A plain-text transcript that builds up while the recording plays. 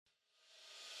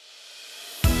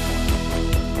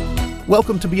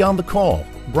Welcome to Beyond the Call,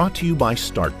 brought to you by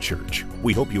Start Church.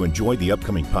 We hope you enjoy the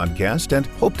upcoming podcast and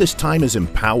hope this time is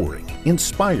empowering,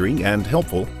 inspiring, and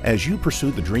helpful as you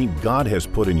pursue the dream God has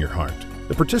put in your heart.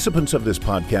 The participants of this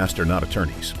podcast are not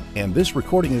attorneys, and this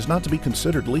recording is not to be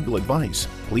considered legal advice.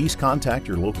 Please contact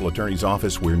your local attorney's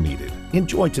office where needed.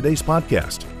 Enjoy today's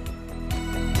podcast.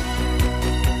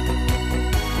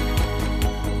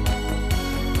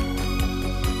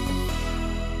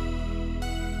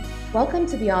 Welcome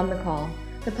to Beyond the Call,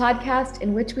 the podcast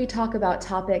in which we talk about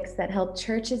topics that help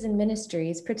churches and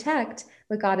ministries protect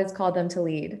what God has called them to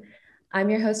lead. I'm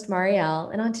your host,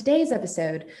 Marielle, and on today's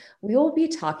episode, we will be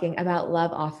talking about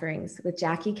love offerings with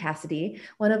Jackie Cassidy,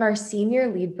 one of our senior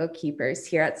lead bookkeepers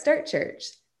here at Start Church.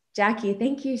 Jackie,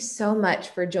 thank you so much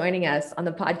for joining us on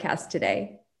the podcast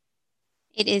today.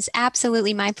 It is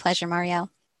absolutely my pleasure, Marielle.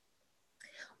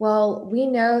 Well, we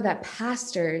know that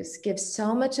pastors give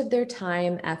so much of their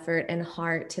time, effort, and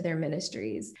heart to their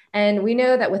ministries. And we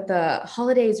know that with the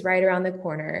holidays right around the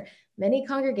corner, many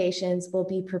congregations will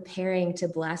be preparing to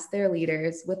bless their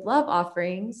leaders with love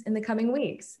offerings in the coming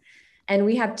weeks. And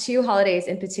we have two holidays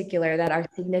in particular that are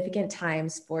significant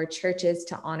times for churches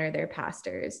to honor their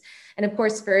pastors. And of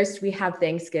course, first we have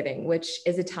Thanksgiving, which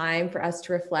is a time for us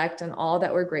to reflect on all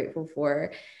that we're grateful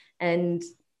for. And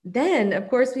then, of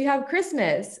course, we have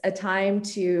Christmas, a time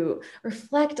to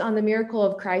reflect on the miracle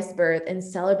of Christ's birth and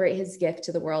celebrate his gift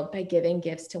to the world by giving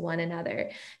gifts to one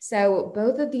another. So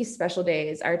both of these special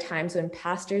days are times when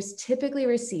pastors typically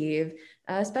receive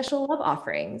special love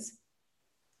offerings.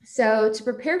 So to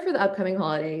prepare for the upcoming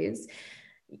holidays,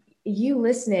 you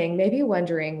listening may be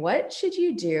wondering, what should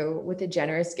you do with the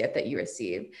generous gift that you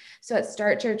receive? So at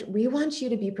Start Church, we want you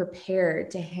to be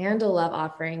prepared to handle love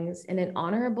offerings in an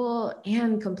honorable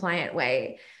and compliant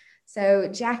way. So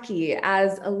Jackie,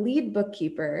 as a lead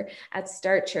bookkeeper at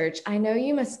Start Church, I know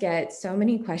you must get so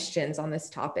many questions on this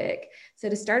topic. So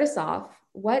to start us off,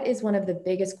 what is one of the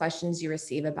biggest questions you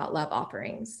receive about love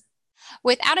offerings?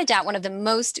 Without a doubt, one of the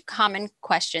most common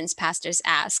questions pastors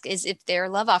ask is if their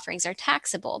love offerings are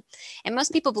taxable. And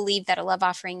most people believe that a love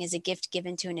offering is a gift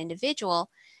given to an individual.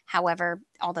 However,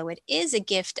 although it is a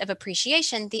gift of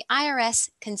appreciation, the IRS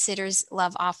considers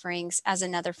love offerings as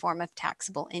another form of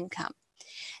taxable income.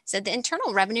 So the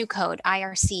Internal Revenue Code,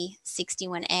 IRC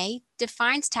 61A,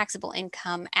 defines taxable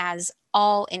income as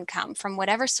all income from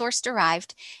whatever source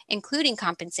derived, including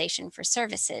compensation for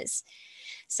services.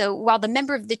 So while the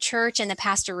member of the church and the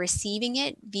pastor receiving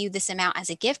it view this amount as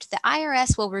a gift, the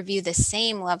IRS will review the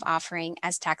same love offering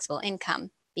as taxable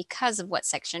income because of what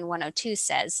Section 102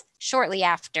 says shortly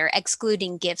after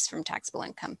excluding gifts from taxable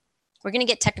income. We're going to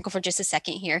get technical for just a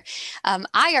second here.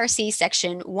 IRC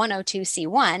Section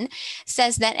 102C1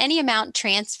 says that any amount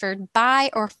transferred by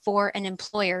or for an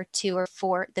employer to or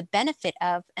for the benefit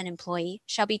of an employee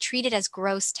shall be treated as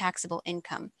gross taxable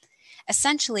income.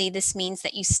 Essentially, this means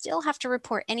that you still have to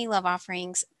report any love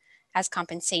offerings as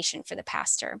compensation for the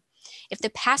pastor. If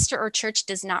the pastor or church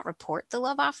does not report the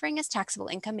love offering as taxable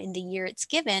income in the year it's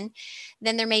given,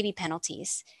 then there may be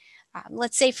penalties.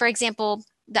 Let's say, for example,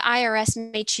 the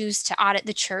IRS may choose to audit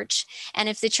the church, and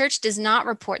if the church does not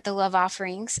report the love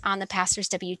offerings on the pastor's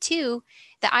W-2,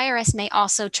 the IRS may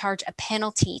also charge a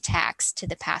penalty tax to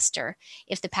the pastor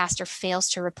if the pastor fails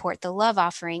to report the love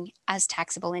offering as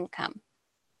taxable income.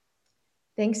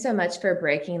 Thanks so much for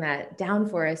breaking that down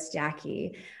for us,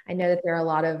 Jackie. I know that there are a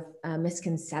lot of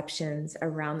misconceptions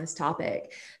around this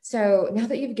topic. So now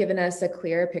that you've given us a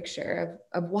clearer picture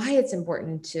of why it's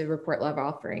important to report love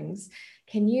offerings,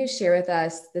 can you share with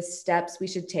us the steps we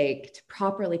should take to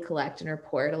properly collect and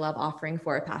report a love offering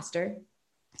for a pastor?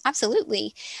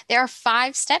 Absolutely. There are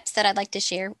 5 steps that I'd like to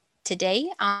share today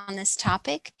on this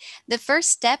topic. The first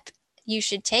step you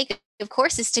should take, of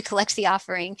course, is to collect the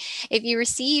offering. If you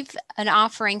receive an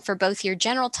offering for both your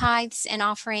general tithes and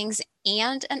offerings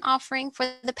and an offering for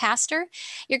the pastor,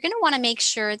 you're going to want to make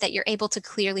sure that you're able to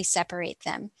clearly separate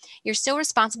them. You're still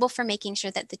responsible for making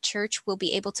sure that the church will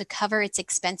be able to cover its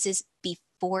expenses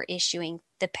before issuing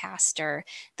the pastor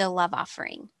the love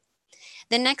offering.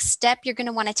 The next step you're going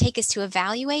to want to take is to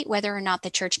evaluate whether or not the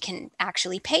church can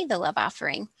actually pay the love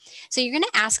offering. So you're going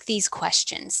to ask these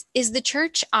questions. Is the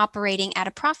church operating at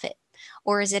a profit,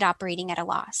 or is it operating at a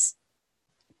loss?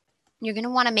 You're going to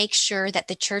want to make sure that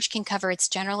the church can cover its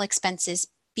general expenses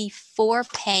before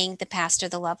paying the pastor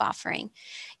the love offering.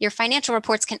 Your financial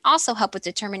reports can also help with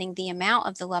determining the amount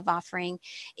of the love offering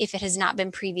if it has not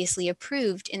been previously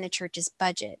approved in the church's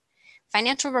budget.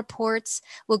 Financial reports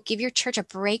will give your church a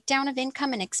breakdown of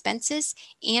income and expenses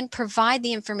and provide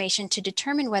the information to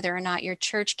determine whether or not your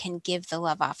church can give the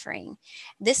love offering.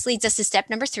 This leads us to step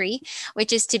number 3,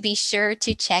 which is to be sure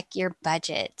to check your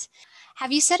budget.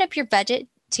 Have you set up your budget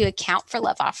to account for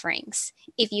love offerings?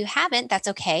 If you haven't, that's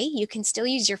okay. You can still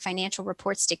use your financial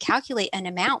reports to calculate an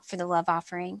amount for the love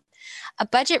offering. A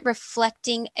budget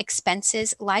reflecting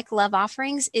expenses like love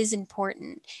offerings is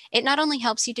important. It not only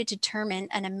helps you to determine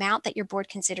an amount that your board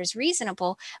considers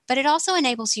reasonable, but it also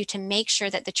enables you to make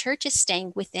sure that the church is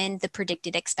staying within the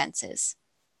predicted expenses.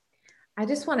 I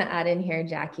just want to add in here,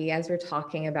 Jackie, as we're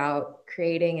talking about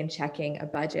creating and checking a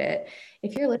budget,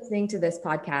 if you're listening to this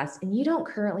podcast and you don't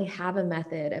currently have a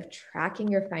method of tracking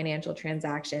your financial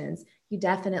transactions, you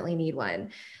definitely need one.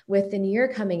 With the new year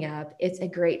coming up, it's a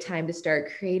great time to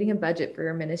start creating a budget for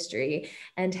your ministry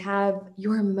and have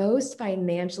your most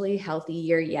financially healthy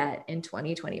year yet in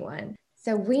 2021.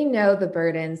 So we know the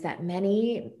burdens that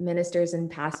many ministers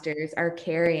and pastors are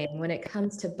carrying when it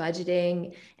comes to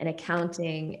budgeting and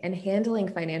accounting and handling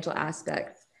financial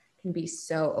aspects can be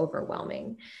so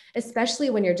overwhelming, especially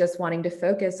when you're just wanting to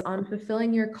focus on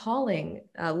fulfilling your calling,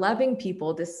 loving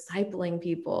people, discipling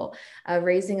people,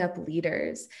 raising up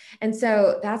leaders. And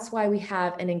so that's why we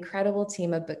have an incredible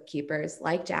team of bookkeepers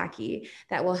like Jackie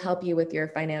that will help you with your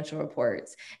financial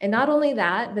reports. And not only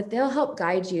that, but they'll help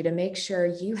guide you to make sure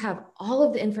you have all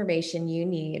of the information you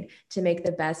need to make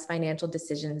the best financial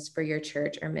decisions for your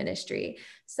church or ministry.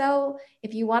 So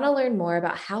if you want to learn more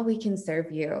about how we can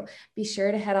serve you, be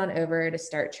sure to head on over to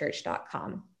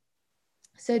startchurch.com.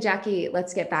 So Jackie,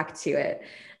 let's get back to it.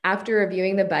 After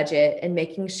reviewing the budget and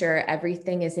making sure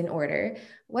everything is in order,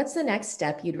 what's the next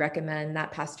step you'd recommend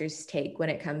that pastors take when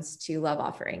it comes to love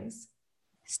offerings?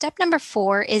 Step number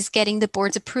 4 is getting the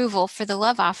board's approval for the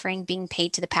love offering being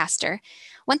paid to the pastor.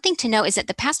 One thing to note is that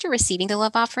the pastor receiving the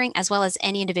love offering, as well as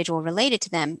any individual related to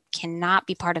them, cannot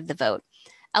be part of the vote.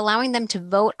 Allowing them to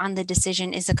vote on the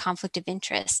decision is a conflict of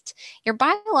interest. Your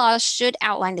bylaws should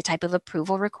outline the type of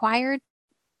approval required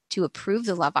to approve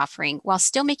the love offering while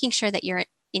still making sure that you're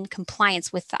in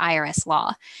compliance with the IRS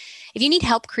law. If you need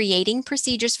help creating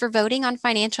procedures for voting on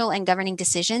financial and governing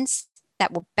decisions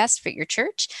that will best fit your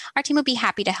church, our team will be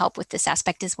happy to help with this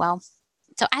aspect as well.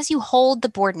 So as you hold the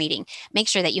board meeting, make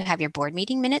sure that you have your board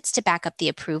meeting minutes to back up the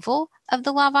approval of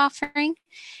the love offering.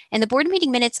 And the board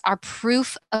meeting minutes are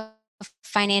proof of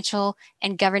financial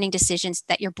and governing decisions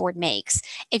that your board makes.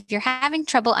 If you're having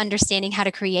trouble understanding how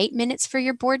to create minutes for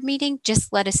your board meeting,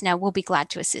 just let us know. We'll be glad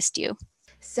to assist you.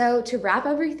 So to wrap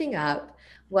everything up,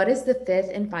 what is the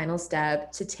 5th and final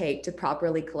step to take to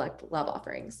properly collect love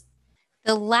offerings?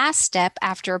 The last step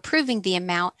after approving the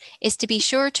amount is to be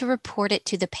sure to report it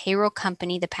to the payroll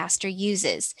company the pastor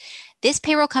uses. This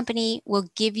payroll company will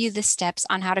give you the steps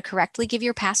on how to correctly give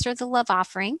your pastor the love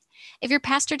offering. If your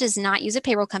pastor does not use a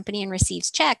payroll company and receives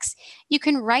checks, you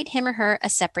can write him or her a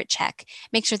separate check.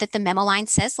 Make sure that the memo line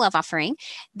says love offering.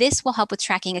 This will help with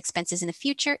tracking expenses in the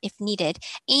future if needed,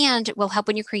 and will help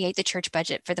when you create the church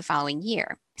budget for the following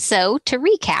year. So to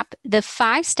recap, the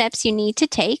 5 steps you need to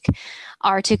take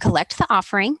are to collect the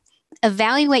offering,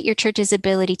 evaluate your church's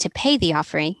ability to pay the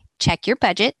offering, check your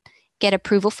budget, get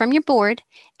approval from your board,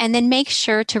 and then make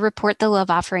sure to report the love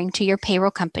offering to your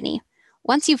payroll company.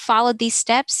 Once you've followed these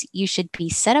steps, you should be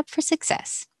set up for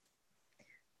success.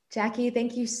 Jackie,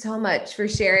 thank you so much for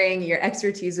sharing your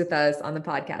expertise with us on the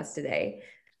podcast today.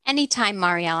 Anytime,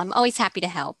 Marielle. I'm always happy to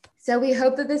help. So we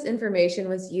hope that this information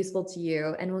was useful to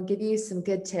you and will give you some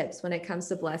good tips when it comes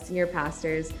to blessing your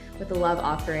pastors with the love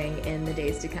offering in the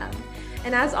days to come.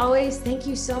 And as always, thank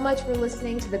you so much for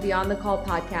listening to the Beyond the Call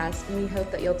podcast, and we hope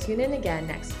that you'll tune in again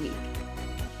next week.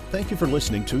 Thank you for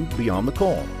listening to Beyond the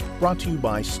Call, brought to you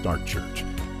by Start Church.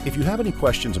 If you have any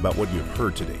questions about what you've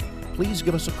heard today, please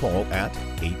give us a call at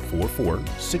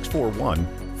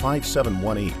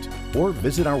 844-641-5718 or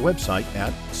visit our website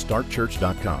at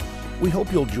startchurch.com. We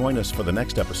hope you'll join us for the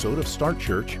next episode of Start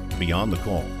Church Beyond the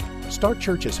Call. Start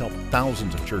Church has helped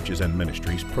thousands of churches and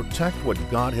ministries protect what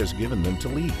God has given them to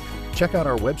lead. Check out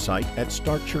our website at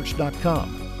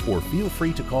startchurch.com or feel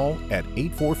free to call at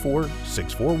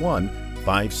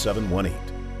 844-641-5718.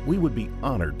 We would be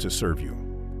honored to serve you.